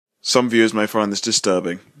Some viewers may find this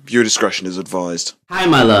disturbing. Viewer discretion is advised. Hi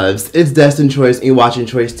my loves, it's Dslr and you're watching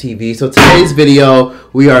Choice TV. So today's video,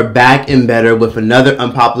 we are back and better with another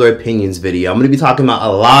Unpopular Opinions video. I'm going to be talking about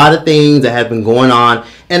a lot of things that have been going on,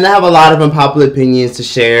 and I have a lot of unpopular opinions to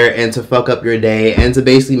share and to fuck up your day and to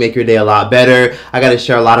basically make your day a lot better. I got to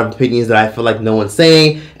share a lot of opinions that I feel like no one's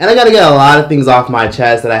saying, and I got to get a lot of things off my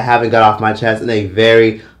chest that I haven't got off my chest in a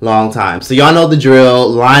very long time. So y'all know the drill.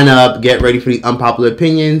 Line up, get ready for these unpopular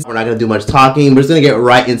opinions. We're not going to do much talking. We're just going to get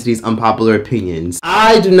right into these unpopular opinions.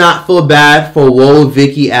 I do not feel bad for Whoa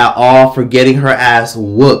Vicky at all for getting her ass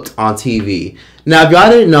whooped on TV. Now, if y'all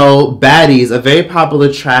didn't know, Baddies, a very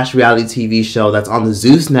popular trash reality TV show that's on the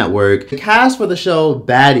Zeus network, the cast for the show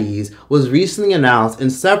Baddies was recently announced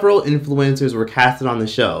and several influencers were casted on the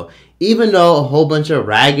show. Even though a whole bunch of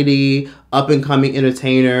raggedy, up-and-coming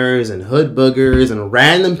entertainers and hood boogers and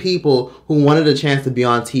random people who wanted a chance to be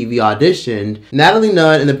on TV auditioned, Natalie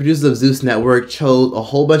Nunn and the producers of Zeus Network chose a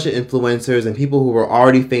whole bunch of influencers and people who were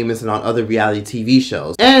already famous and on other reality TV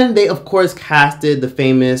shows. And they, of course, casted the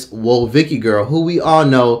famous Whoa Vicky girl, who we all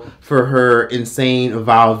know for her insane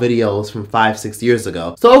viral videos from 5-6 years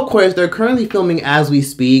ago. So, of course, they're currently filming as we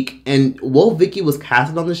speak, and Whoa Vicky was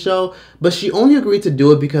casted on the show, but she only agreed to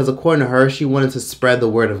do it because, according to her, she wanted to spread the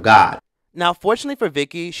word of God. Now, fortunately for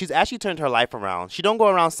Vicky, she's actually turned her life around. She don't go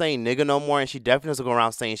around saying nigga no more, and she definitely doesn't go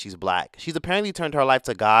around saying she's black. She's apparently turned her life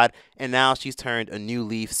to God, and now she's turned a new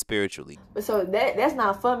leaf spiritually. So that's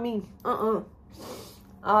not for me. All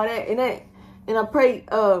that and I pray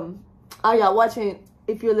all y'all watching,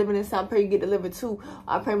 if you're living in South, I pray you get delivered too.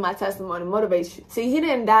 I pray my testimony motivates you. See, he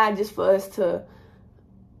didn't die just for us to,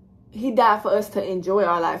 he died for us to enjoy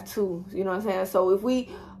our life too. You know what I'm saying? So if we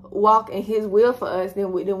walk in his will for us,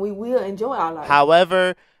 then we will enjoy our life.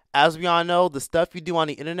 However, as we all know, the stuff you do on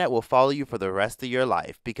the internet will follow you for the rest of your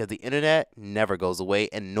life, because the internet never goes away,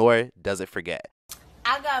 and nor does it forget.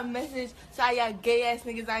 I got a message to all y'all gay ass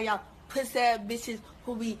niggas, all y'all pussy ass bitches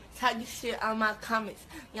who be talking shit on my comments.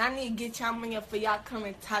 Y'all need to get y'all money up for y'all come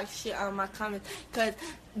and talk shit on my comments, cause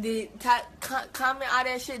the comment all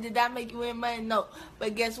that shit, did that make you win money? No,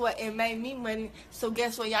 but guess what, it made me money. So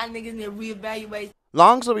guess what, y'all niggas need to reevaluate.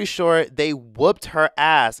 Long story short, they whooped her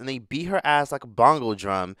ass and they beat her ass like a bongo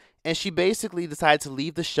drum, and she basically decided to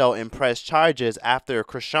leave the show and press charges after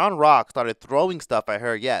Krishan Rock started throwing stuff at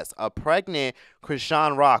her. Yes, a pregnant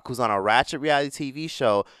Krishan Rock, who's on a ratchet reality TV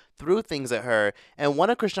show, threw things at her, and one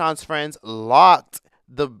of Krishan's friends locked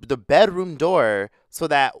the bedroom door so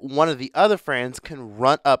that one of the other friends can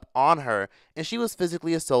run up on her, and she was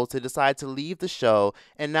physically assaulted, decided to leave the show,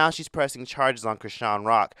 and now she's pressing charges on Krishan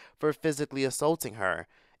Rock for physically assaulting her.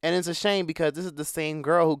 And it's a shame, because this is the same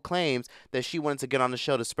girl who claims that she wanted to get on the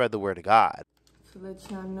show to spread the word of God. To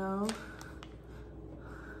let y'all know,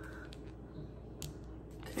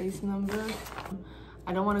 case number,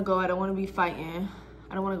 I don't want to go, I don't want to be fighting.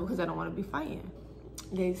 I don't want to go because I don't want to be fighting.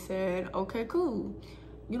 They said, okay, cool.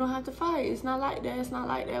 You don't have to fight. It's not like that. It's not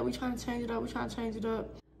like that. We trying to change it up. We trying to change it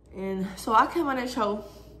up. And so I came on that show.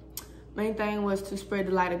 Main thing was to spread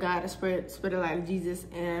the light of God, to spread the light of Jesus.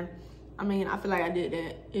 And I mean, I feel like I did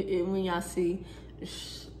that. When y'all see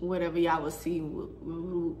whatever y'all will see,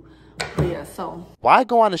 yeah. So why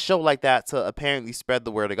go on a show like that to apparently spread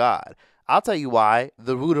the word of God? I'll tell you why.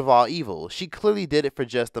 The root of all evil. She clearly did it for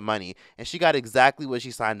just the money, and she got exactly what she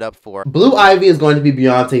signed up for. Blue Ivy is going to be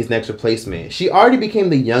Beyonce's next replacement. She already became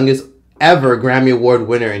the youngest ever Grammy Award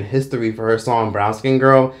winner in history for her song Brown Skin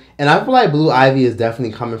Girl, and I feel like Blue Ivy is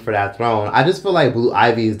definitely coming for that throne. I just feel like Blue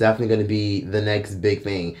Ivy is definitely going to be the next big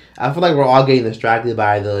thing. I feel like we're all getting distracted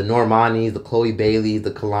by the Normanis, the Chloe Baileys,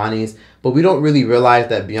 the Kalanis, but we don't really realize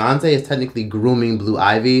that Beyonce is technically grooming Blue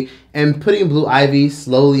Ivy and putting Blue Ivy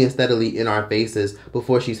slowly and steadily in our faces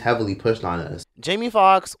before she's heavily pushed on us. Jamie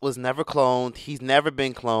Foxx was never cloned. He's never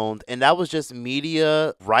been cloned. And that was just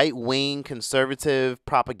media, right-wing, conservative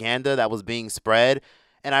propaganda that was being spread.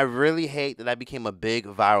 And I really hate that became a big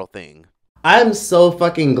viral thing. I'm so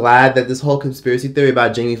fucking glad that this whole conspiracy theory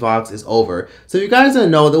about Jamie Foxx is over. So if you guys didn't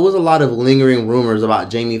know, there was a lot of lingering rumors about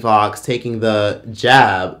Jamie Foxx taking the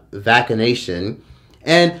jab, vaccination.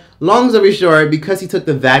 And long story short, because he took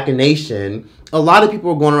the vaccination, a lot of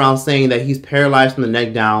people were going around saying that he's paralyzed from the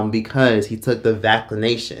neck down because he took the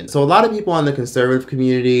vaccination. So a lot of people in the conservative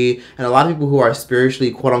community and a lot of people who are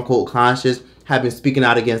spiritually quote-unquote conscious have been speaking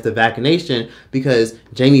out against the vaccination because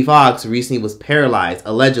Jamie Foxx recently was paralyzed,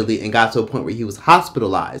 allegedly, and got to a point where he was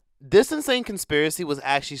hospitalized. This insane conspiracy was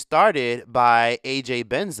actually started by AJ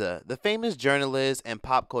Benza, the famous journalist and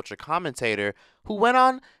pop culture commentator who went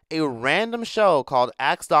on a random show called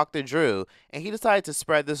Ask Dr. Drew, and he decided to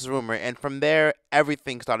spread this rumor, and from there,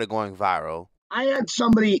 everything started going viral. I had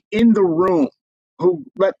somebody in the room who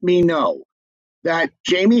let me know that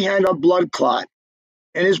Jamie had a blood clot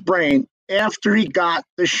in his brain after he got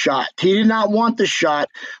the shot. He did not want the shot,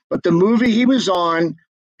 but the movie he was on,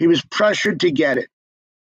 he was pressured to get it.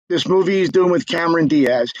 This movie he's doing with Cameron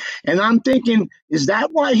Diaz. And I'm thinking, is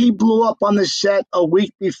that why he blew up on the set a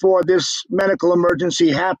week before this medical emergency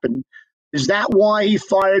happened? Is that why he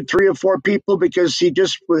fired 3 or 4 people because he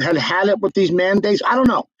just had it with these mandates? I don't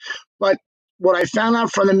know. But what I found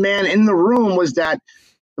out from the man in the room was that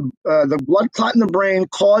the blood clot in the brain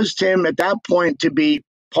caused him at that point to be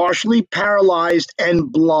partially paralyzed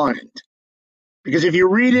and blind. Because if you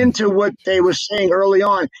read into what they were saying early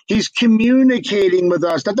on, he's communicating with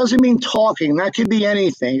us. That doesn't mean talking. That could be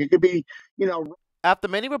anything. It could be, you know. After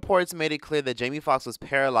many reports made it clear that Jamie Foxx was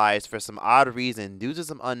paralyzed for some odd reason due to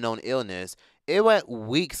some unknown illness, it went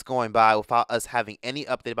weeks going by without us having any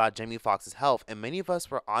update about Jamie Foxx's health, and many of us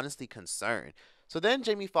were honestly concerned. So then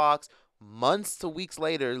Jamie Foxx, months to weeks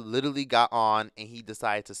later, literally got on and he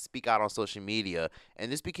decided to speak out on social media,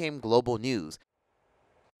 and this became global news.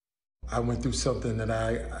 I went through something that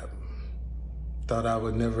I thought I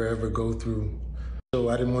would never ever go through. So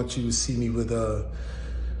I didn't want you to see me with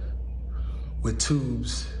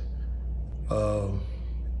tubes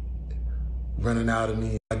running out of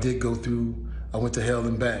me. I did go through, I went to hell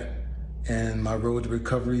and back, and my road to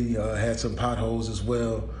recovery had some potholes as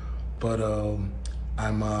well, but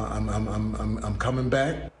I'm coming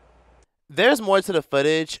back. There's more to the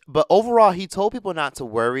footage, but overall he told people not to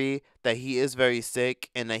worry, that he is very sick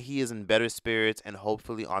and that he is in better spirits and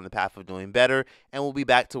hopefully on the path of doing better and will be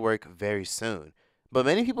back to work very soon. But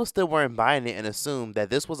many people still weren't buying it and assumed that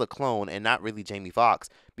this was a clone and not really Jamie Foxx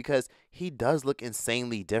because he does look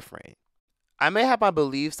insanely different. I may have my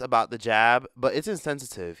beliefs about the jab, but it's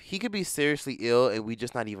insensitive. He could be seriously ill and we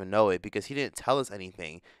just not even know it because he didn't tell us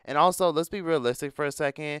anything. And also, let's be realistic for a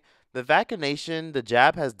second. The vaccination, the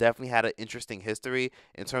jab has definitely had an interesting history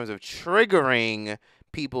in terms of triggering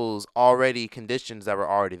people's already conditions that were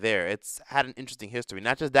already there. It's had an interesting history.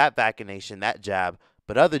 Not just that vaccination, that jab,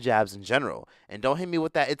 but other jabs in general. And don't hit me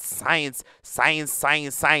with that, it's science, science,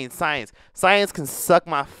 science, science, science. Science can suck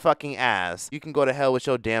my fucking ass. You can go to hell with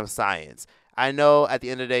your damn science. I know at the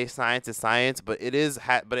end of the day, science is science, but it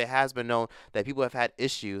has been known that people have had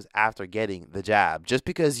issues after getting the jab. Just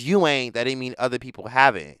because you ain't, that ain't mean other people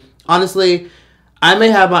haven't. Honestly, I may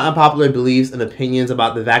have my unpopular beliefs and opinions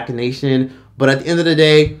about the vaccination, but at the end of the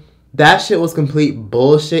day, that shit was complete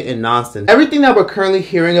bullshit and nonsense. Everything that we're currently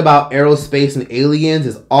hearing about aerospace and aliens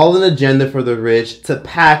is all an agenda for the rich to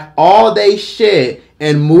pack all they shit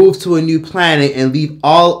and move to a new planet and leave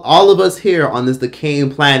all of us here on this decaying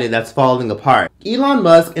planet that's falling apart. Elon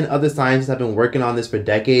Musk and other scientists have been working on this for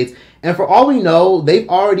decades, and for all we know, they've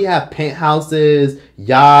already have penthouses,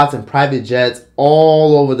 yachts, and private jets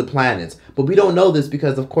all over the planets. But we don't know this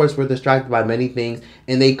because, of course, we're distracted by many things,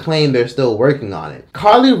 and they claim they're still working on it.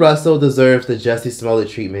 Carlee Russell deserves the Jussie Smollett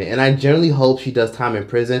treatment, and I generally hope she does time in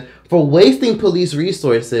prison for wasting police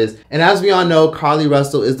resources. And as we all know, Carlee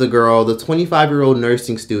Russell is the girl, the 25-year-old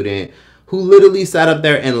nursing student who literally sat up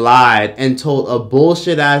there and lied and told a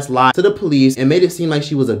bullshit ass lie to the police and made it seem like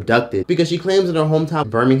she was abducted because she claims in her hometown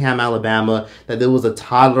Birmingham, Alabama, that there was a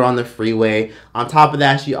toddler on the freeway. On top of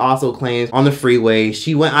that, she also claims on the freeway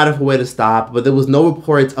she went out of her way to stop, but there was no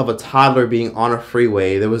reports of a toddler being on a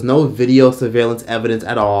freeway. There was no video surveillance evidence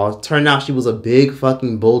at all. Turned out she was a big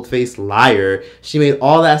fucking bold-faced liar. She made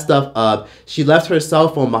all that stuff up. She left her cell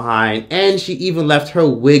phone behind, and she even left her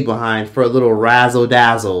wig behind for a little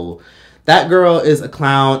razzle-dazzle. That girl is a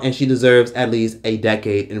clown and she deserves at least a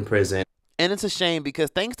decade in prison. And it's a shame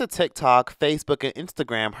because thanks to TikTok, Facebook, and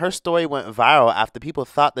Instagram, her story went viral after people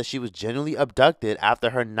thought that she was genuinely abducted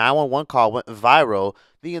after her 911 call went viral.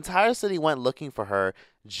 The entire city went looking for her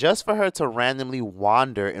just for her to randomly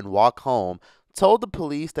wander and walk home. Told the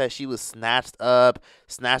police that she was snatched up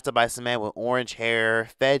by some man with orange hair,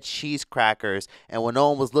 fed cheese crackers, and when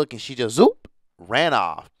no one was looking, she just zoop, ran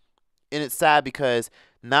off. And it's sad because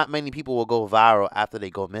not many people will go viral after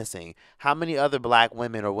they go missing. How many other black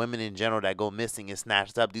women or women in general that go missing and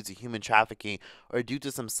snatched up due to human trafficking or due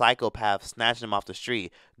to some psychopath snatching them off the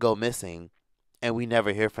street go missing and we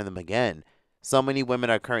never hear from them again? So many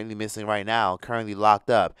women are currently missing right now, currently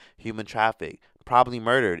locked up, human trafficked, probably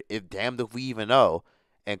murdered, if damned if we even know.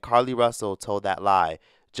 And Carlee Russell told that lie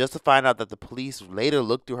just to find out that the police later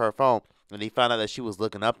looked through her phone and they found out that she was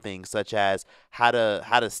looking up things such as how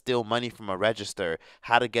to steal money from a register,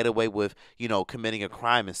 how to get away with, committing a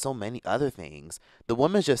crime, and so many other things. The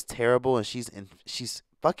woman's just terrible, and she's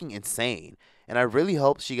fucking insane. And I really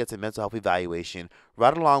hope she gets a mental health evaluation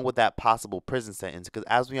right along with that possible prison sentence, because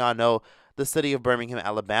as we all know, the city of Birmingham,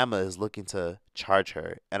 Alabama is looking to charge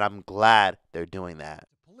her, and I'm glad they're doing that.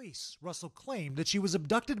 Police, Russell claimed that she was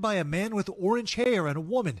abducted by a man with orange hair and a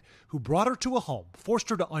woman who brought her to a home, forced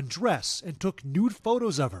her to undress, and took nude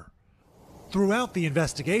photos of her. Throughout the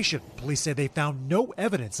investigation, police say they found no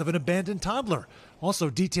evidence of an abandoned toddler, also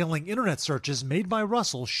detailing internet searches made by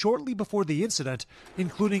Russell shortly before the incident,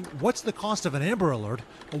 including what's the cost of an Amber Alert,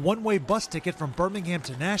 a one-way bus ticket from Birmingham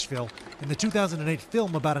to Nashville, and the 2008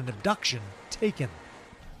 film about an abduction, Taken.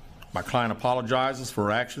 My client apologizes for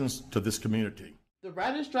her actions to this community. The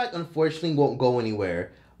writer's strike unfortunately won't go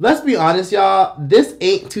anywhere. Let's be honest, y'all, this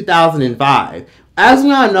ain't 2005. As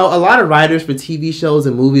we all know, a lot of writers for TV shows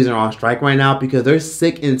and movies are on strike right now because they're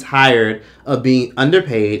sick and tired of being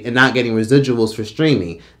underpaid and not getting residuals for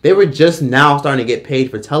streaming. They were just now starting to get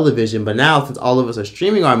paid for television, but now since all of us are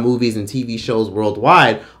streaming our movies and TV shows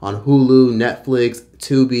worldwide on Hulu, Netflix,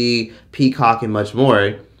 Tubi, Peacock, and much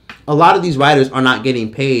more, a lot of these writers are not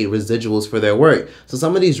getting paid residuals for their work. So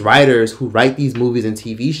some of these writers who write these movies and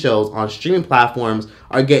TV shows on streaming platforms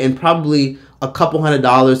are getting probably a couple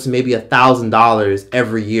 $100 to maybe $1,000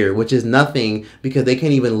 every year, which is nothing because they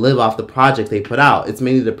can't even live off the project they put out. It's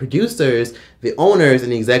mainly the producers, the owners,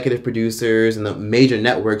 and the executive producers and the major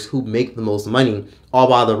networks who make the most money, all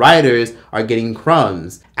while the writers are getting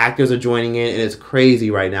crumbs. Actors are joining in, and it's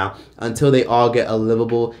crazy right now until they all get a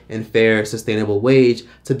livable and fair, sustainable wage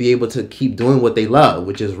to be able to keep doing what they love,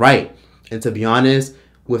 which is right. And to be honest,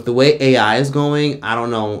 with the way AI is going, I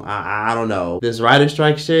don't know. I don't know. This writer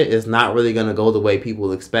strike shit is not really going to go the way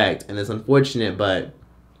people expect. And it's unfortunate, but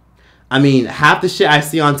I mean, half the shit I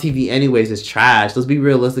see on TV anyways is trash. Let's be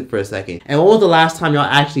realistic for a second. And when was the last time y'all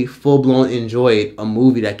actually full-blown enjoyed a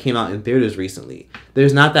movie that came out in theaters recently?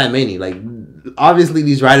 There's not that many. Like, obviously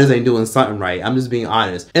these writers ain't doing something right. I'm just being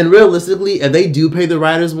honest. And realistically, if they do pay the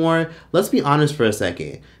writers more, let's be honest for a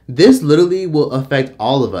second. This literally will affect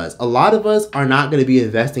all of us. A lot of us are not going to be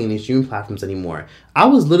investing in these streaming platforms anymore. I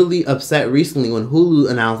was literally upset recently when Hulu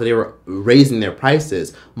announced that they were raising their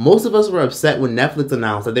prices. Most of us were upset when Netflix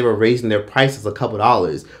announced that they were raising their prices a couple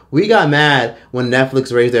dollars. We got mad when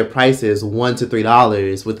Netflix raised their prices $1 to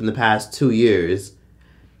 $3 within the past 2 years.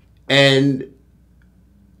 And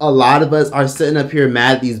a lot of us are sitting up here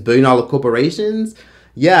mad at these billion-dollar corporations.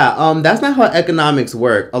 Yeah, that's not how economics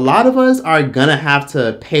work. A lot of us are gonna have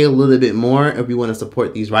to pay a little bit more if we want to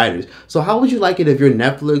support these writers. So how would you like it if your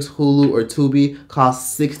Netflix, Hulu, or Tubi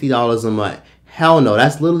costs $60 a month? Hell no,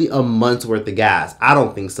 that's literally a month's worth of gas. I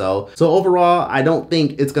don't think so. So overall, I don't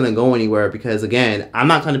think it's gonna go anywhere because again, I'm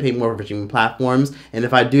not trying to pay more for streaming platforms. And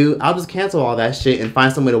if I do, I'll just cancel all that shit and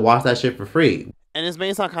find some way to watch that shit for free. And this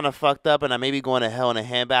may sound kind of fucked up, and I may be going to hell in a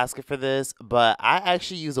handbasket for this, but I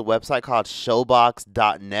actually use a website called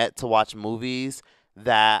showbox.net to watch movies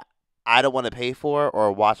that I don't want to pay for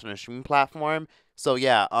or watch on a streaming platform. So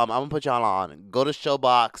yeah, I'm going to put y'all on. Go to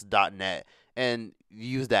showbox.net and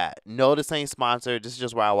use that. No, this ain't sponsored. This is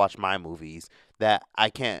just where I watch my movies that I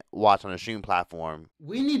can't watch on a streaming platform.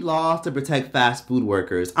 We need laws to protect fast food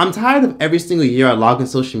workers. I'm tired of every single year I log in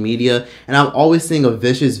social media and I'm always seeing a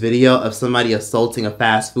vicious video of somebody assaulting a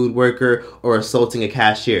fast food worker or assaulting a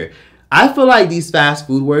cashier. I feel like these fast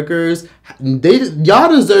food workers, y'all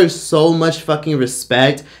deserve so much fucking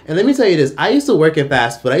respect. And let me tell you this, I used to work at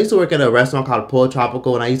fast food. I used to work at a restaurant called Pollo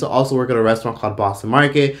Tropical, and I used to also work at a restaurant called Boston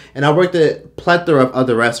Market, and I worked at a plethora of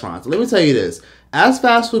other restaurants. Let me tell you this, as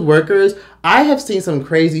fast food workers, I have seen some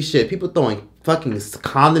crazy shit. People throwing fucking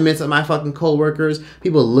condiments at my fucking coworkers.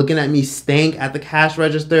 People looking at me stank at the cash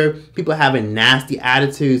register. People having nasty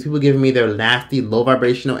attitudes. People giving me their nasty low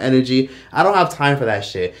vibrational energy. I don't have time for that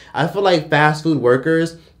shit. I feel like fast food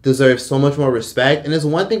workers deserve so much more respect. And it's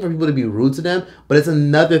one thing for people to be rude to them, but it's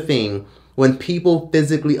another thing when people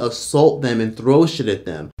physically assault them and throw shit at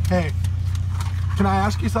them. Hey, can I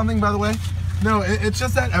ask you something, by the way? No, it's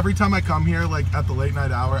just that every time I come here, like, at the late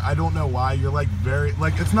night hour, I don't know why, you're, like, very,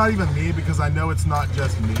 like, it's not even me, because I know it's not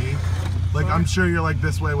just me. Like, I'm sure you're, like,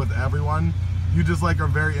 this way with everyone. You just, like, are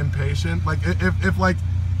very impatient. Like, if like,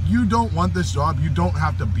 you don't want this job, you don't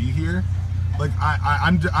have to be here. Like,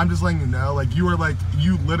 I'm just letting you know, like, you are, like,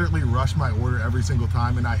 you literally rush my order every single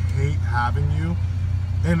time, and I hate having you.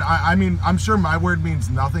 And, I mean, I'm sure my word means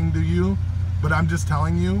nothing to you, but I'm just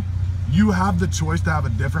telling you, you have the choice to have a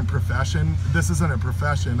different profession. This isn't a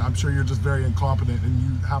profession. I'm sure you're just very incompetent and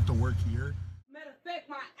you have to work here. Matter of fact,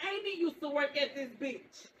 my Amy used to work at this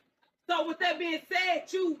bitch. So with that being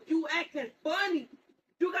said, you acting funny.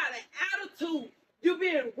 You got an attitude. You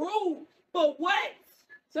being rude. For what?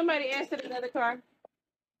 Somebody answered another car.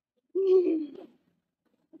 It's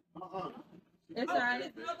all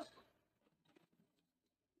right.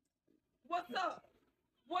 What's up?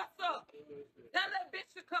 What's up? Tell that bitch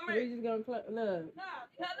to come here. We just gonna look. Nah,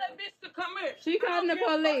 tell that bitch to come here. She calling the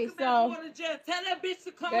police, so tell that bitch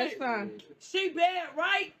to come that's here. fine. She bad,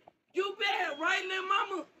 right? You bad, right, little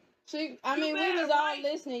mama? I mean, we was all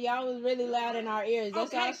listening. Y'all was really loud in our ears.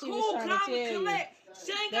 That's all she was trying to tell you.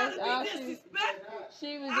 She ain't gotta be disrespectful.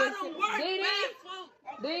 She was I just don't work fast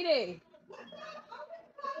food. Dee.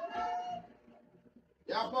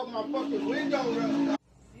 Y'all fuck my fucking window up.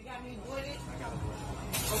 You got me doing it? I got it.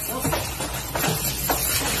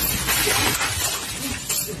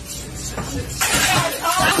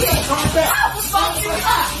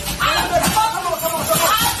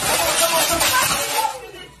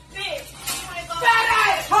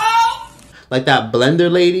 Like that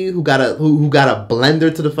blender lady who got a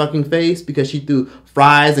blender to the fucking face because she threw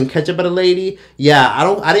fries and ketchup at a lady. Yeah,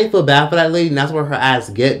 I didn't feel bad for that lady, and that's where her ass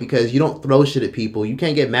get, because you don't throw shit at people. You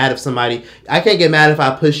can't get mad if I can't get mad if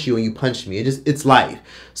I push you and you punch me. It's life.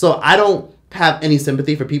 So I don't have any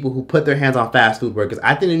sympathy for people who put their hands on fast food workers.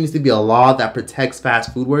 I think there needs to be a law that protects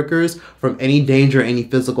fast food workers from any danger, any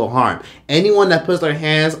physical harm. Anyone that puts their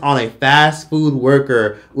hands on a fast food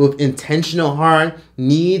worker with intentional harm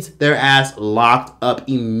needs their ass locked up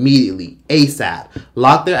immediately, ASAP.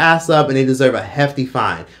 Lock their ass up and they deserve a hefty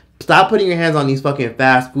fine. Stop putting your hands on these fucking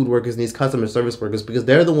fast food workers and these customer service workers, because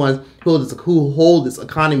they're the ones who hold this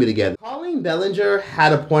economy together. Colleen Bellinger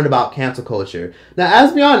had a point about cancel culture. Now,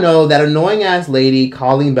 as we all know, that annoying ass lady,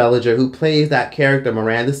 Colleen Bellinger, who plays that character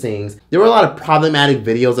Miranda Sings, there were a lot of problematic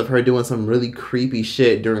videos of her doing some really creepy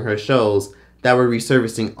shit during her shows that were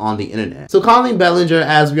resurfacing on the internet. So Colleen Bellinger,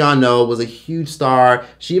 as we all know, was a huge star.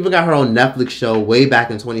 She even got her own Netflix show way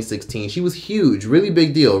back in 2016. She was huge, really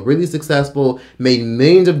big deal, really successful, made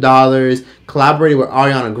millions of dollars, collaborated with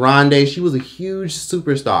Ariana Grande. She was a huge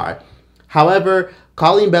superstar. However,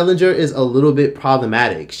 Colleen Bellinger is a little bit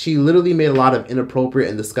problematic. She literally made a lot of inappropriate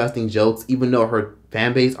and disgusting jokes, even though her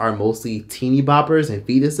fan base are mostly teeny boppers and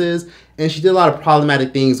fetuses, and she did a lot of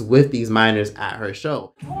problematic things with these minors at her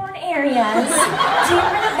show. Porn areas,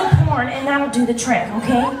 get rid of the porn and that'll do the trick,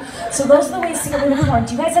 okay? So those are the ways to get rid of porn.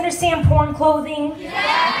 Do you guys understand porn clothing?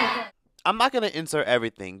 Yeah. I'm not going to insert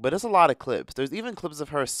everything, but there's a lot of clips. There's even clips of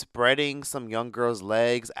her spreading some young girl's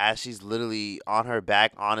legs as she's literally on her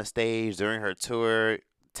back on a stage during her tour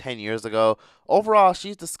 10 years ago. Overall,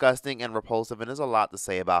 she's disgusting and repulsive, and there's a lot to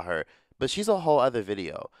say about her. But she's a whole other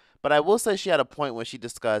video. But I will say she had a point when she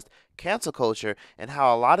discussed cancel culture and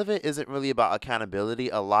how a lot of it isn't really about accountability.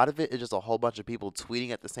 A lot of it is just a whole bunch of people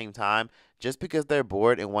tweeting at the same time just because they're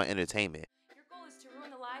bored and want entertainment. Your goal is to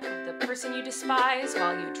ruin the life of the person you despise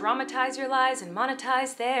while you dramatize your lies and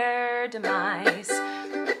monetize their demise.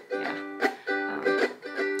 Yeah.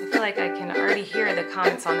 I feel like I can already hear the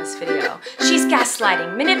comments on this video. She's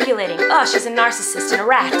gaslighting, manipulating. Oh, she's a narcissist and a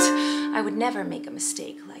rat. I would never make a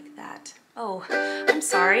mistake like that. Oh, I'm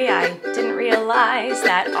sorry, I didn't realize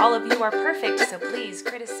that all of you are perfect, so please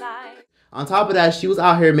criticize. On top of that, she was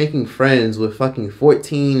out here making friends with fucking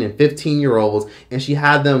 14 and 15-year-olds, and she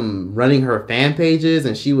had them running her fan pages,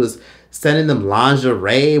 and she was sending them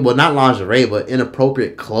lingerie. Well, not lingerie, but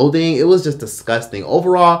inappropriate clothing. It was just disgusting.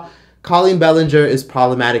 Overall, Colleen Bellinger is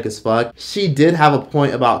problematic as fuck. She did have a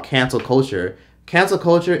point about cancel culture. Cancel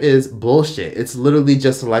culture is bullshit. It's literally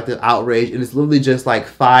just selective outrage, and it's literally just like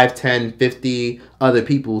 5, 10, 50 other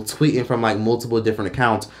people tweeting from like multiple different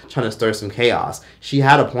accounts trying to stir some chaos. She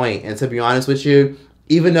had a point, and to be honest with you,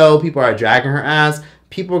 even though people are dragging her ass,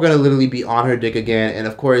 people are going to literally be on her dick again, and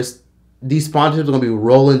of course, these sponsorships are going to be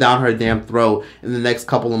rolling down her damn throat in the next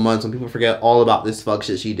couple of months when people forget all about this fuck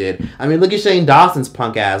shit she did. I mean, look at Shane Dawson's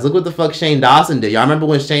punk ass. Look what the fuck Shane Dawson did. Y'all remember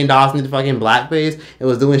when Shane Dawson did the fucking blackface and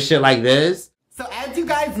was doing shit like this? So as you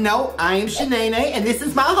guys know, I am Shanae, and this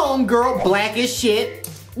is my homegirl, black as shit,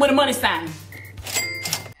 with a money sign.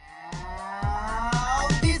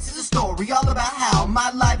 This is a story all about how my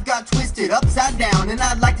life got twisted upside down, and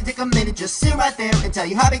I'd like to take a minute, just sit right there and tell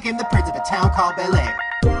you how I became the prince of a town called Bel Air.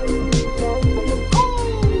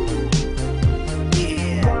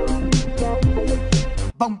 Yeah.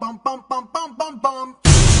 Bum bum bum bum bum bum bum.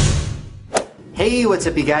 Hey, what's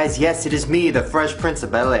up you guys? Yes, it is me, the Fresh Prince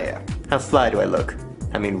of Bel Air. How fly do I look?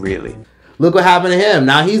 I mean, really. Look what happened to him.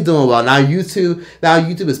 Now he's doing well. Now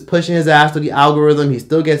YouTube is pushing his ass to the algorithm. He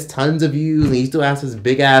still gets tons of views, and he still has his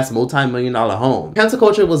big ass multi-million-dollar home. Cancel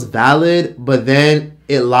culture was valid, but then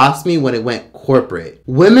it lost me when it went corporate.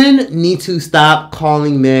 Women need to stop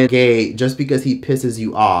calling men gay just because he pisses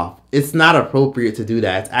you off. It's not appropriate to do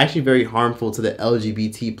that. It's actually very harmful to the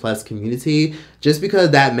LGBT+ community. Just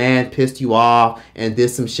because that man pissed you off and did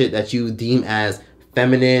some shit that you deem as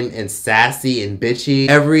feminine and sassy and bitchy.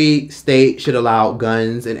 Every state should allow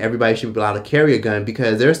guns and everybody should be allowed to carry a gun,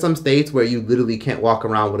 because there are some states where you literally can't walk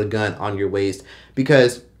around with a gun on your waist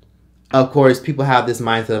because, of course, people have this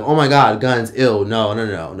mindset of, oh my God, guns, ill.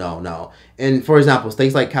 No. And for example,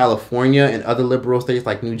 states like California and other liberal states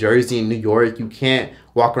like New Jersey and New York, you can't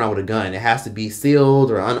walk around with a gun. It has to be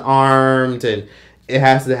sealed or unarmed, and it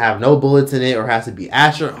has to have no bullets in it, or it has to be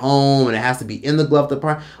at your home, and it has to be in the glove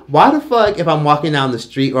department. Why the fuck, if I'm walking down the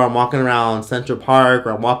street or I'm walking around Central Park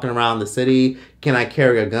or I'm walking around the city, can I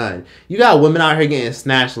carry a gun? You got women out here getting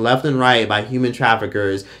snatched left and right by human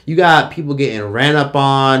traffickers. You got people getting ran up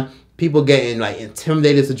on, people getting like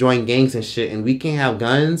intimidated to join gangs and shit, and we can't have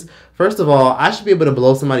guns? First of all, I should be able to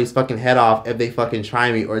blow somebody's fucking head off if they fucking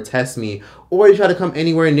try me or test me or try to come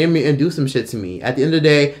anywhere near me and do some shit to me. At the end of the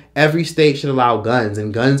day, every state should allow guns,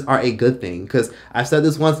 and guns are a good thing. Because I've said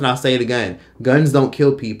this once and I'll say it again. Guns don't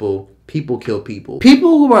kill people. People kill people.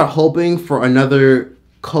 People who are hoping for another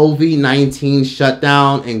COVID-19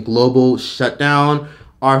 shutdown and global shutdown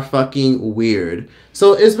are fucking weird.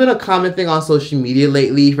 So it's been a common thing on social media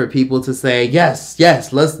lately for people to say, yes,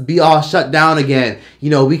 let's be all shut down again.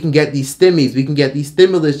 You know, we can get these stimmies, we can get these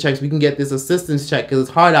stimulus checks, we can get this assistance check because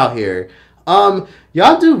it's hard out here.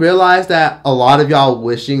 Y'all do realize that a lot of y'all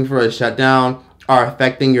wishing for a shutdown are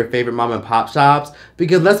affecting your favorite mom and pop shops?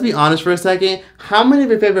 Because let's be honest for a second, how many of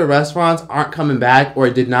your favorite restaurants aren't coming back or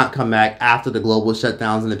did not come back after the global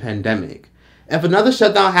shutdowns and the pandemic? If another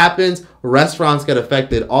shutdown happens, restaurants get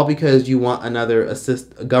affected, all because you want another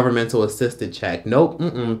governmental assisted check. Nope,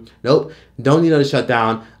 nope. Don't need another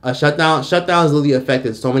shutdown. A shutdown has literally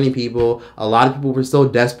affected so many people. A lot of people were so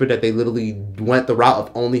desperate that they literally went the route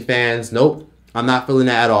of OnlyFans. Nope. I'm not feeling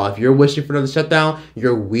that at all. If you're wishing for another shutdown,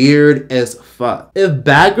 you're weird as fuck. If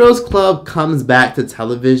Bad Girls Club comes back to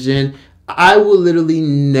television, I will literally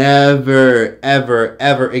never,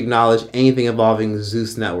 ever acknowledge anything involving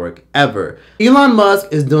Zeus Network, ever. Elon Musk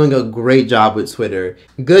is doing a great job with Twitter.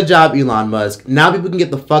 Good job, Elon Musk. Now people can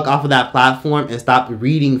get the fuck off of that platform and stop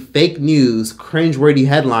reading fake news, cringeworthy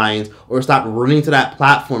headlines, or stop running to that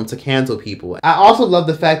platform to cancel people. I also love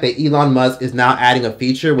the fact that Elon Musk is now adding a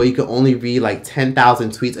feature where you can only read like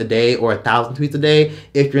 10,000 tweets a day or 1,000 tweets a day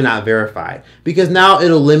if you're not verified. Because now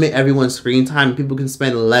it'll limit everyone's screen time and people can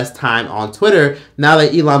spend less time on Twitter now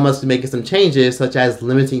that Elon Musk is making some changes such as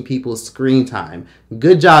limiting people's screen time.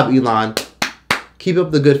 Good job, Elon. Keep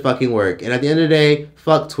up the good fucking work. And at the end of the day,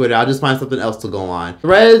 fuck Twitter. I'll just find something else to go on.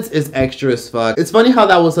 Threads is extra as fuck. It's funny how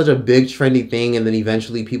that was such a big trendy thing and then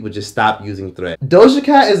eventually people just stopped using Threads. Doja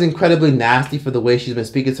Cat is incredibly nasty for the way she's been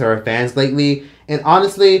speaking to her fans lately. And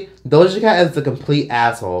honestly, Doja Cat is a complete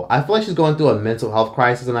asshole. I feel like she's going through a mental health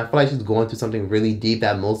crisis, and I feel like she's going through something really deep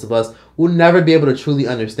that most of us will never be able to truly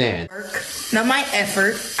understand. Now my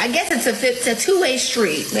effort, I guess it's a two-way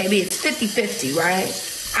street. Maybe it's 50-50, right?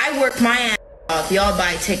 I work my ass off, y'all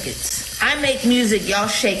buy tickets. I make music, y'all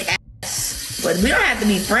shake ass. But we don't have to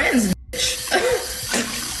be friends, bitch.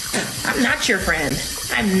 I'm not your friend.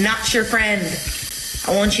 I'm not your friend.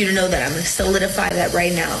 I want you to know that. I'm gonna solidify that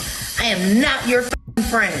right now. I am not your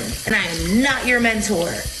friend, and I am not your mentor.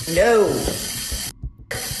 No.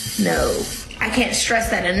 No. I can't stress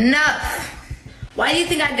that enough. Why do you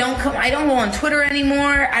think I don't go on Twitter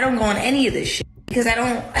anymore? I don't go on any of this shit. Because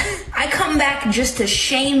I come back just to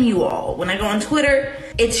shame you all. When I go on Twitter,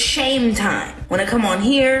 it's shame time. When I come on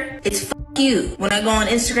here, it's fuck you. When I go on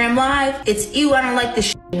Instagram Live, it's you. I don't like this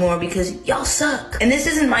shit anymore because y'all suck. And this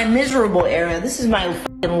isn't my miserable era. This is my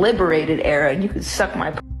fucking liberated era. And you can suck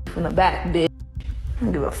my from the back, bitch. I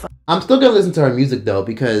don't give a fuck. I'm still gonna listen to her music though,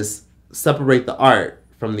 because separate the art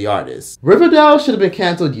from the artist. Riverdale should have been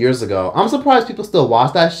canceled years ago. I'm surprised people still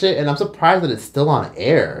watch that shit, and I'm surprised that it's still on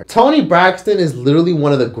air. Toni Braxton is literally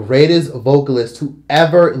one of the greatest vocalists to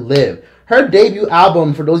ever live. Her debut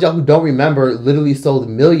album, for those of y'all who don't remember, literally sold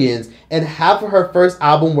millions, and half of her first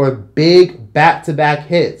album were big back-to-back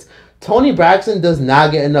hits. Toni Braxton does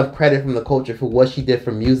not get enough credit from the culture for what she did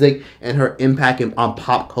for music and her impact on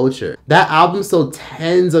pop culture. That album sold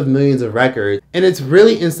tens of millions of records, and it's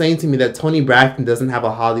really insane to me that Toni Braxton doesn't have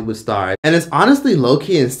a Hollywood star. And it's honestly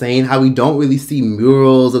low-key insane how we don't really see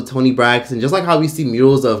murals of Toni Braxton, just like how we see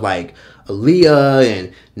murals of like Aaliyah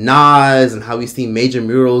and Nas, and how we see major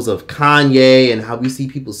murals of Kanye, and how we see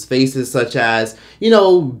people's faces such as, you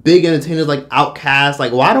know, big entertainers like Outkast.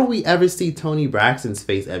 Like, why don't we ever see Toni Braxton's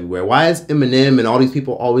face everywhere? Why is Eminem and all these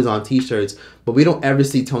people always on t-shirts, but we don't ever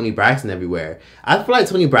see Toni Braxton everywhere. I feel like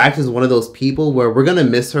Toni Braxton is one of those people where we're gonna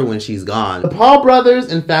miss her when she's gone. The Paul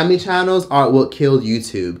brothers and family channels are what killed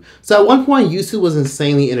YouTube. So at one point, YouTube was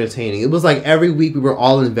insanely entertaining. It was like every week we were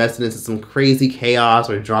all invested into some crazy chaos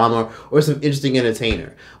or drama or some interesting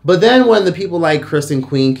entertainer. But then when the people like Kristen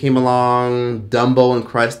Queen came along, Dumbo and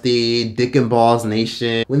Krusty, Dick and Balls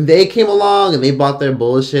Nation, when they came along and they brought their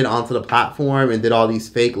bullshit onto the platform and did all these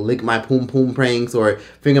fake lick my poom poom pranks or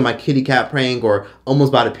finger my kitty cat prank or almost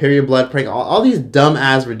about a period blood prank, all these dumb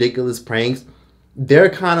ass ridiculous pranks, they're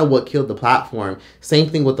kind of what killed the platform. Same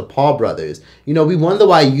thing with the Paul brothers. You know, we wonder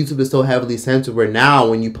why YouTube is so heavily censored, where now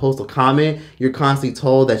when you post a comment, you're constantly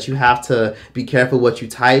told that you have to be careful what you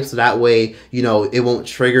type, so that way, you know, it won't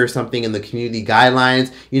trigger something in the community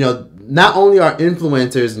guidelines. You know, not only are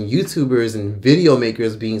influencers and YouTubers and video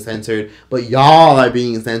makers being censored, but y'all are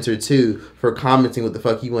being censored too for commenting what the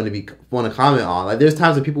fuck you want to comment on. Like, there's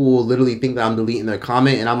times that people will literally think that I'm deleting their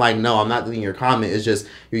comment, and I'm like, no, I'm not deleting your comment. It's just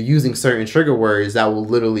you're using certain trigger words that will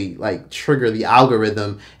literally like trigger the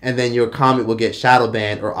algorithm, and then your comment will get shadow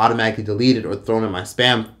banned or automatically deleted or thrown in my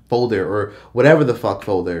spam folder or whatever the fuck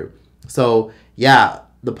folder. So yeah,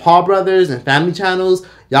 the Paul brothers and family channels,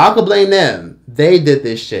 y'all could blame them. They did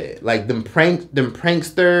this shit. Like them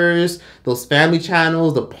pranksters, those family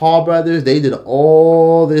channels, the Paul brothers, they did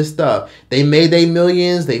all this stuff. They made their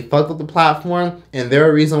millions, they fucked up the platform, and they're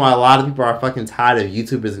a reason why a lot of people are fucking tired of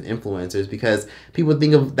YouTubers and influencers, because people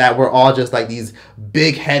think of that we're all just like these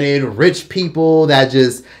big-headed rich people that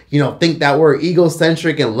just, you know, think that we're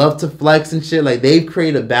egocentric and love to flex and shit. Like, they've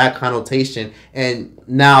created a bad connotation, and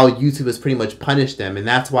now YouTube has pretty much punished them, and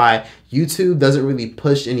that's why YouTube doesn't really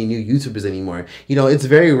push any new YouTubers anymore. You know, it's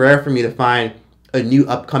very rare for me to find a new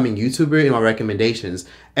upcoming YouTuber in my recommendations.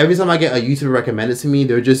 Every time I get a YouTuber recommended to me,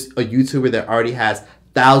 they're just a YouTuber that already has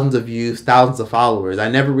thousands of views, thousands of followers. I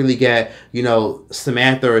never really get, you know,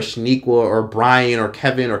 Samantha or Shaniqua or Brian or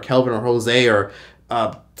Kevin or Kelvin or Jose or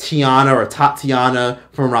Tiana or Tatiana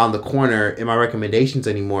from around the corner in my recommendations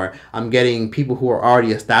anymore. I'm getting people who are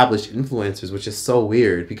already established influencers, which is so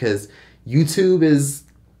weird because YouTube is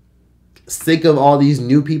sick of all these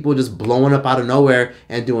new people just blowing up out of nowhere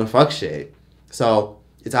and doing fuck shit. So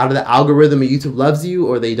it's out of the algorithm, and YouTube loves you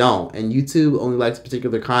or they don't. And YouTube only likes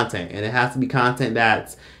particular content, and it has to be content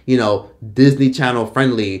that's, you know, Disney Channel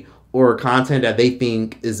friendly or content that they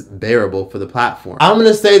think is bearable for the platform. I'm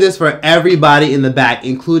gonna say this for everybody in the back,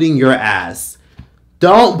 including your ass.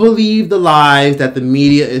 Don't believe the lies that the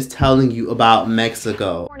media is telling you about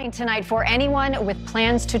Mexico. Warning tonight for anyone with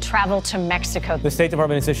plans to travel to Mexico. The State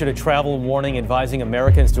Department has issued a travel warning advising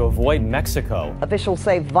Americans to avoid Mexico. Officials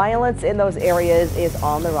say violence in those areas is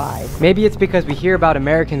on the rise. Maybe it's because we hear about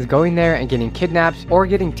Americans going there and getting kidnapped or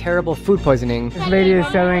getting terrible food poisoning. This lady is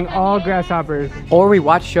selling all grasshoppers. Or we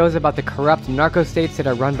watch shows about the corrupt narco states that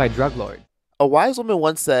are run by drug lords. A wise woman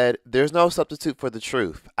once said, there's no substitute for the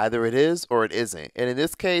truth. Either it is or it isn't. And in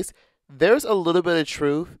this case, there's a little bit of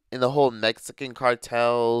truth in the whole Mexican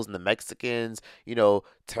cartels and the Mexicans, you know,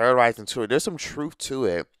 terrorizing tour. There's some truth to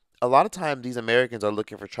it. A lot of times these Americans are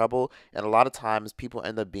looking for trouble, and a lot of times people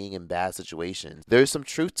end up being in bad situations. There's some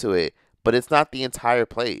truth to it, but it's not the entire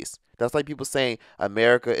place. That's like people saying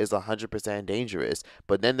America is 100% dangerous.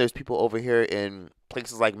 But then there's people over here in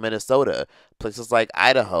places like Minnesota, places like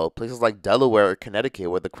Idaho, places like Delaware or Connecticut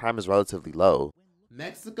where the crime is relatively low.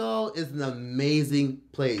 Mexico is an amazing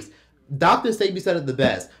place. Dr. Sebi said it the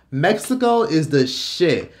best. Mexico is the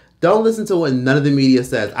shit. Don't listen to what none of the media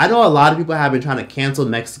says. I know a lot of people have been trying to cancel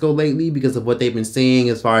Mexico lately because of what they've been seeing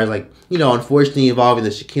as far as, like, you know, unfortunately involving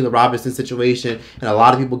the Shaquilla Robinson situation and a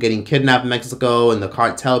lot of people getting kidnapped in Mexico and the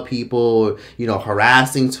cartel people, you know,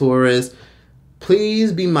 harassing tourists.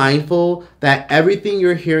 Please be mindful that everything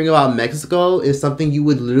you're hearing about Mexico is something you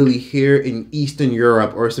would literally hear in Eastern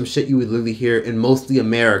Europe or some shit you would literally hear in mostly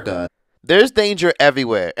America. There's danger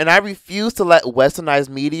everywhere, and I refuse to let westernized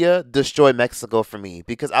media destroy Mexico for me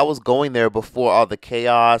because I was going there before all the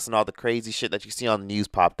chaos and all the crazy shit that you see on the news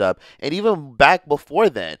popped up, and even back before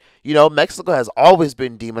then. You know, Mexico has always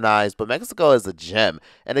been demonized, but Mexico is a gem.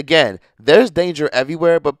 And again, there's danger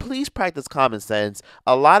everywhere, but please practice common sense.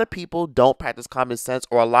 A lot of people don't practice common sense,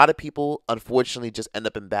 or a lot of people, unfortunately, just end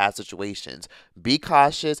up in bad situations. Be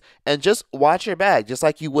cautious and just watch your back, just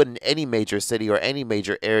like you would in any major city or any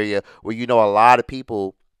major area where you know a lot of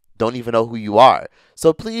people don't even know who you are.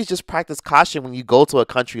 So please just practice caution when you go to a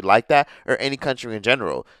country like that, or any country in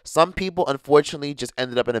general. Some people, unfortunately, just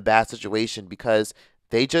ended up in a bad situation because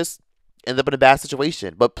they just ended up in a bad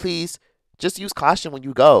situation. But please, just use caution when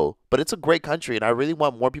you go. But it's a great country, and I really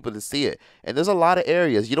want more people to see it. And there's a lot of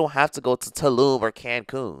areas. You don't have to go to Tulum or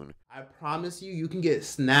Cancun. I promise you, you can get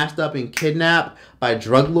snatched up and kidnapped by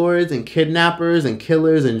drug lords and kidnappers and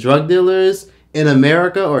killers and drug dealers in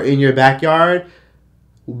America or in your backyard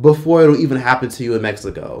before it'll even happen to you in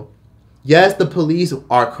Mexico. Yes, the police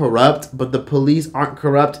are corrupt, but the police aren't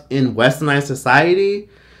corrupt in westernized society.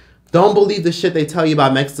 Don't believe the shit they tell you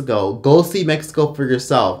about Mexico. Go see Mexico for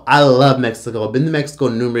yourself. I love Mexico. I've been to Mexico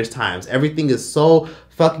numerous times. Everything is so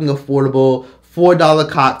fucking affordable. $4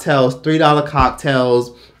 cocktails, $3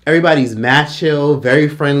 cocktails. Everybody's mad chill, very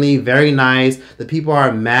friendly, very nice. The people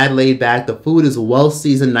are mad laid back. The food is well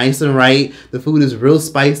seasoned, nice and right. The food is real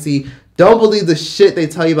spicy. Don't believe the shit they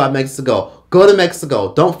tell you about Mexico. Go to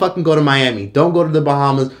Mexico. Don't fucking go to Miami. Don't go to the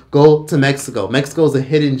Bahamas. Go to Mexico. Mexico is a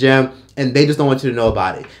hidden gem, and they just don't want you to know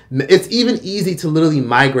about it. It's even easy to literally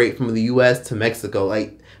migrate from the U.S. to Mexico.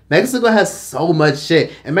 Like, Mexico has so much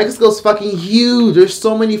shit. And Mexico's fucking huge. There's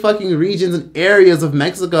so many fucking regions and areas of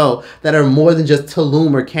Mexico that are more than just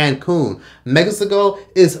Tulum or Cancun. Mexico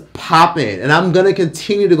is popping. And I'm going to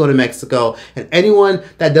continue to go to Mexico. And anyone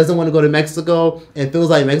that doesn't want to go to Mexico and feels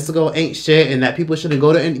like Mexico ain't shit and that people shouldn't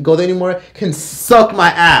go there anymore can suck my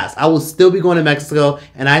ass. I will still be going to Mexico.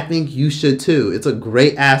 And I think you should too. It's a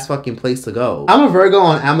great ass fucking place to go. I'm a Virgo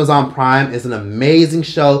on Amazon Prime is an amazing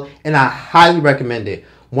show. And I highly recommend it.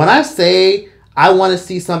 When I say I want to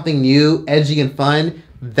see something new, edgy, and fun,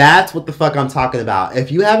 that's what the fuck I'm talking about. If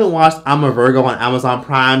you haven't watched I'm a Virgo on Amazon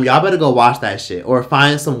Prime, y'all better go watch that shit. Or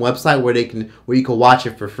find some website where you can watch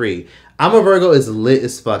it for free. I'm a Virgo is lit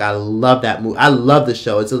as fuck. I love that movie. I love the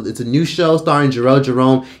show. It's a new show starring Jerome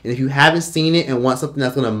Jerome. And if you haven't seen it and want something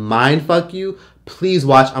that's going to mind fuck you, please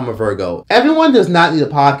watch I'm a Virgo. Everyone does not need a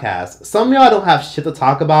podcast. Some of y'all don't have shit to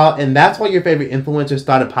talk about, and that's why your favorite influencers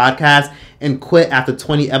start a podcast and quit after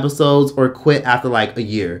 20 episodes or quit after like a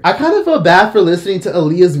year. I kind of feel bad for listening to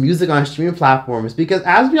Aaliyah's music on streaming platforms because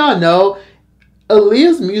as we all know,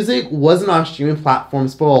 Aaliyah's music wasn't on streaming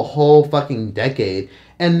platforms for a whole fucking decade.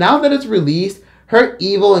 And now that it's released, her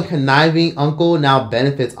evil and conniving uncle now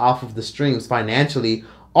benefits off of the streams financially,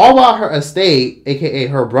 all while her estate, aka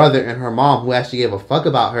her brother and her mom, who actually gave a fuck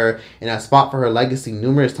about her and has fought for her legacy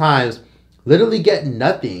numerous times, literally get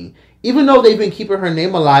nothing. Even though they've been keeping her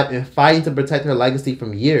name alive and fighting to protect her legacy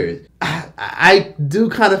from years. I do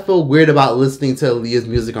kind of feel weird about listening to Aaliyah's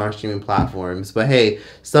music on streaming platforms. But hey,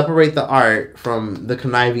 separate the art from the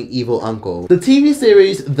conniving evil uncle. The TV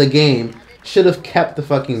series The Game should have kept the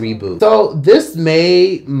fucking reboot. So this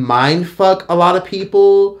may mindfuck a lot of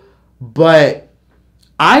people, but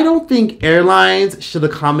I don't think airlines should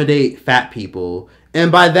accommodate fat people. And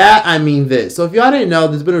by that, I mean this. So if y'all didn't know,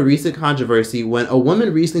 there's been a recent controversy when a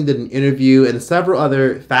woman recently did an interview and several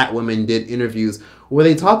other fat women did interviews where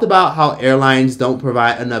they talked about how airlines don't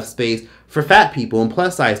provide enough space for fat people and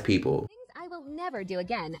plus size people. Things I will never do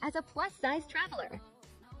again as a plus size traveler.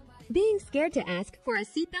 Being scared to ask for a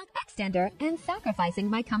seatbelt extender and sacrificing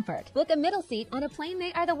my comfort. Book a middle seat on a plane,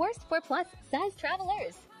 they are the worst for plus size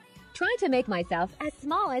travelers. Try to make myself as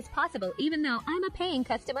small as possible even though I'm a paying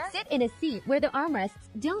customer. Sit in a seat where the armrests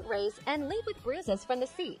don't raise and leave with bruises from the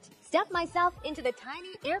seat. Stuff myself into the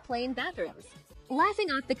tiny airplane bathrooms. Laughing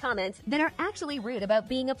off the comments that are actually rude about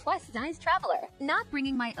being a plus-size traveler. Not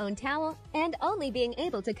bringing my own towel and only being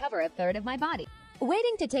able to cover a third of my body.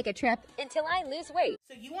 Waiting to take a trip until I lose weight.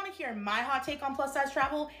 So you want to hear my hot take on plus size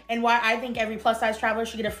travel and why I think every plus size traveler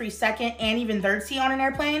should get a free second and even third seat on an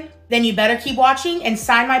airplane? Then you better keep watching and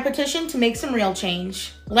sign my petition to make some real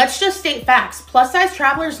change. Let's just state facts. Plus size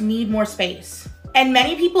travelers need more space. And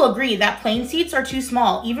many people agree that plane seats are too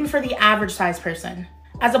small, even for the average size person.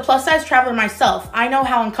 As a plus size traveler myself, I know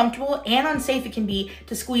how uncomfortable and unsafe it can be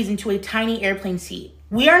to squeeze into a tiny airplane seat.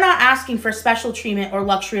 We are not asking for special treatment or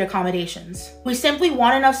luxury accommodations. We simply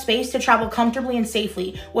want enough space to travel comfortably and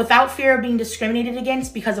safely without fear of being discriminated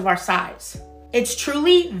against because of our size. It's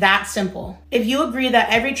truly that simple. If you agree that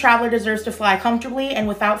every traveler deserves to fly comfortably and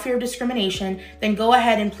without fear of discrimination, then go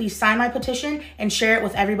ahead and please sign my petition and share it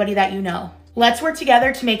with everybody that you know. Let's work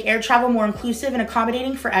together to make air travel more inclusive and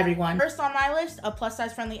accommodating for everyone. First on my list of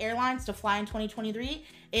plus-size friendly airlines to fly in 2023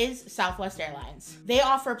 is Southwest Airlines. They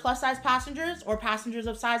offer plus-size passengers, or passengers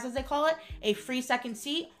of size as they call it, a free second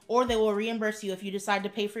seat, or they will reimburse you if you decide to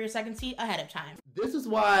pay for your second seat ahead of time. This is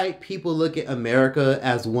why people look at America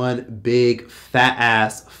as one big fat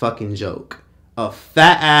ass fucking joke. A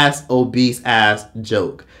fat ass, obese ass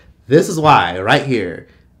joke. This is why, right here.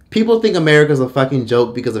 People think America's a fucking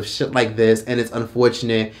joke because of shit like this, and it's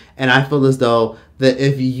unfortunate. And I feel as though that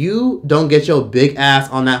if you don't get your big ass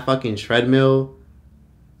on that fucking treadmill,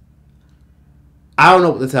 I don't know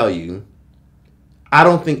what to tell you. I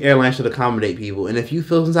don't think airlines should accommodate people. And if you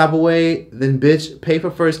feel some type of way, then bitch, pay for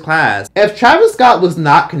first class. If Travis Scott was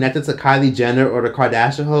not connected to Kylie Jenner or the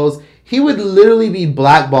Kardashian hoes, he would literally be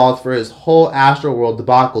blackballed for his whole Astroworld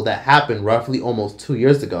debacle that happened roughly almost 2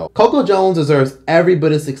 years ago. Coco Jones deserves every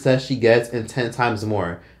bit of success she gets and 10 times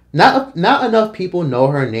more. Not enough people know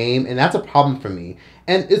her name, and that's a problem for me.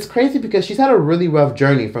 And it's crazy because she's had a really rough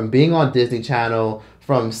journey from being on Disney Channel,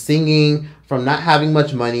 from singing, from not having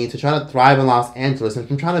much money, to trying to thrive in Los Angeles, and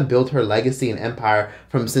from trying to build her legacy and empire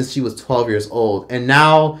from since she was 12 years old. And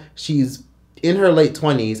now she's in her late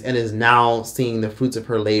 20s and is now seeing the fruits of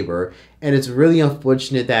her labor. And it's really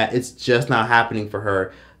unfortunate that it's just not happening for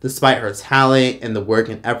her, despite her talent and the work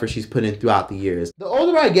and effort she's put in throughout the years. The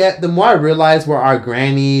older I get, the more I realize where our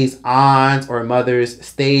grannies, aunts, or mothers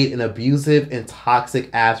stayed in abusive and toxic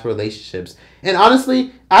ass relationships. And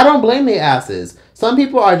honestly, I don't blame their asses. Some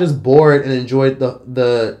people are just bored and enjoy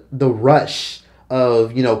the rush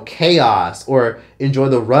of, you know, chaos, or enjoy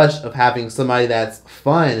the rush of having somebody that's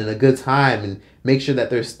fun and a good time and make sure that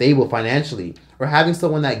they're stable financially, or having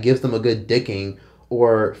someone that gives them a good dicking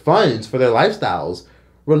or funds for their lifestyles.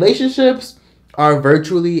 Relationships are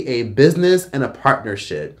virtually a business and a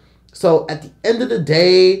partnership. So at the end of the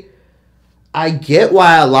day, I get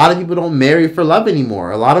why a lot of people don't marry for love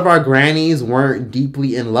anymore. A lot of our grannies weren't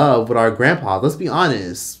deeply in love with our grandpas. Let's be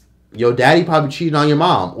honest. Your daddy probably cheated on your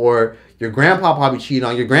mom, or your grandpa probably cheated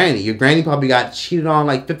on your granny. Your granny probably got cheated on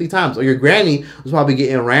like 50 times. Or your granny was probably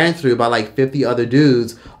getting ran through by like 50 other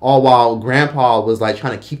dudes, all while grandpa was like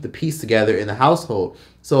trying to keep the peace together in the household.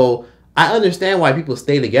 So I understand why people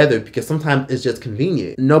stay together, because sometimes it's just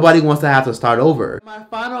convenient. Nobody wants to have to start over. My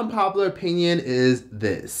final unpopular opinion is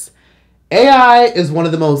this. AI is one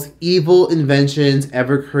of the most evil inventions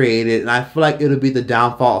ever created, and I feel like it'll be the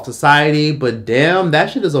downfall of society, but damn,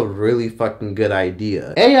 that shit is a really fucking good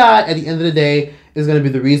idea. AI, at the end of the day, is going to be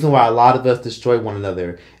the reason why a lot of us destroy one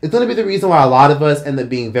another. It's going to be the reason why a lot of us end up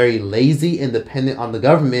being very lazy and dependent on the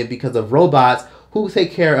government because of robots who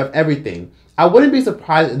take care of everything. I wouldn't be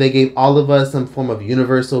surprised if they gave all of us some form of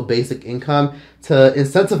universal basic income to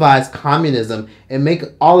incentivize communism and make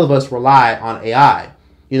all of us rely on AI.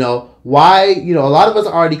 You know, why, you know, a lot of us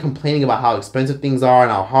are already complaining about how expensive things are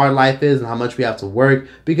and how hard life is and how much we have to work,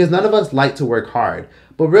 because none of us like to work hard.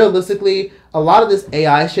 But realistically, a lot of this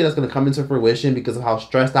AI shit that's going to come into fruition because of how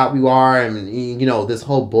stressed out we are, and, you know, this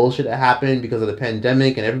whole bullshit that happened because of the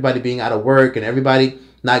pandemic and everybody being out of work and everybody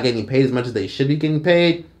not getting paid as much as they should be getting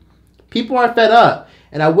paid. People are fed up.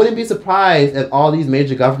 And I wouldn't be surprised if all these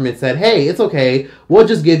major governments said, hey, it's okay, we'll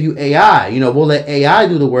just give you AI. You know, we'll let AI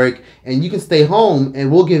do the work and you can stay home,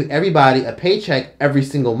 and we'll give everybody a paycheck every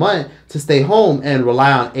single month to stay home and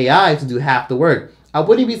rely on AI to do half the work. I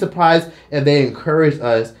wouldn't be surprised if they encouraged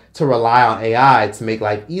us to rely on AI to make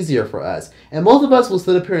life easier for us. And most of us will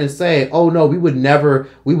sit up here and say, oh no, we would never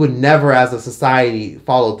as a society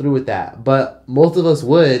follow through with that. But most of us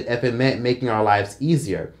would if it meant making our lives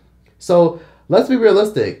easier. So let's be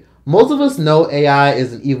realistic. Most of us know AI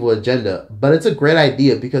is an evil agenda, but it's a great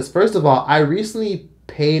idea because, first of all, I recently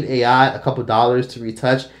paid AI a couple dollars to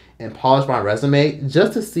retouch and polish my resume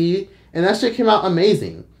just to see, and that shit came out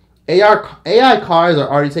amazing. AI cars are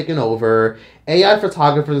already taking over. AI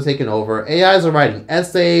photographers are taking over. AIs are writing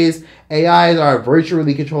essays. AIs are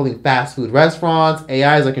virtually controlling fast food restaurants.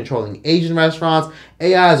 AIs are controlling Asian restaurants.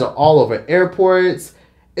 AIs are all over airports.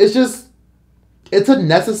 It's a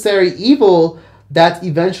necessary evil that's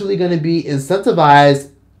eventually going to be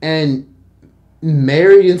incentivized and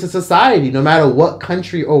married into society. No matter what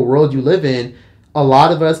country or world you live in, a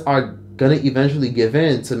lot of us are going to eventually give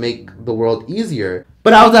in to make the world easier.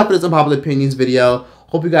 But I was out for this Unpopular Opinions video.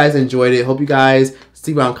 Hope you guys enjoyed it. Hope you guys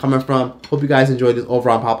see where I'm coming from. Hope you guys enjoyed this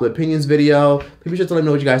overall Unpopular Opinions video. Be sure to let me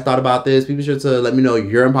know what you guys thought about this. Be sure to let me know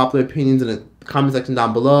your unpopular opinions in the comment section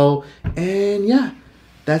down below. And yeah,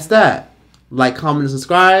 that's that. Like, comment, and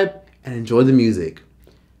subscribe, and enjoy the music.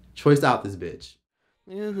 Choice out this bitch.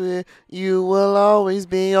 You will always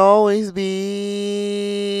be.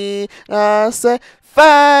 I say,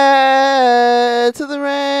 fire to the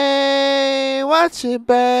rain. Watch it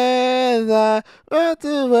burn the earth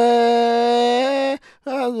away.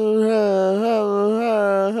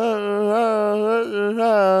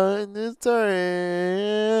 In this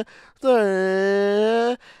turn.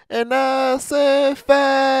 And I say,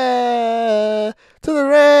 fire to the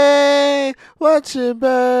rain, watch it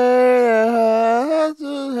burn.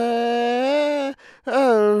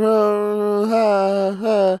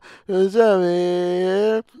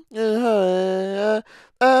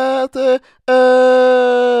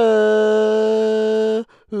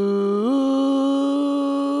 Ooh,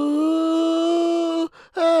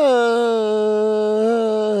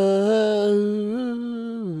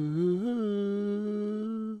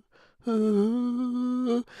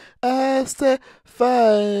 you. I set fire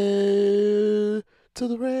to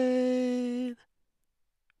the rain.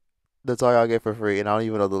 That's all y'all get for free, and I don't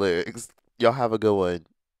even know the lyrics. Y'all have a good one.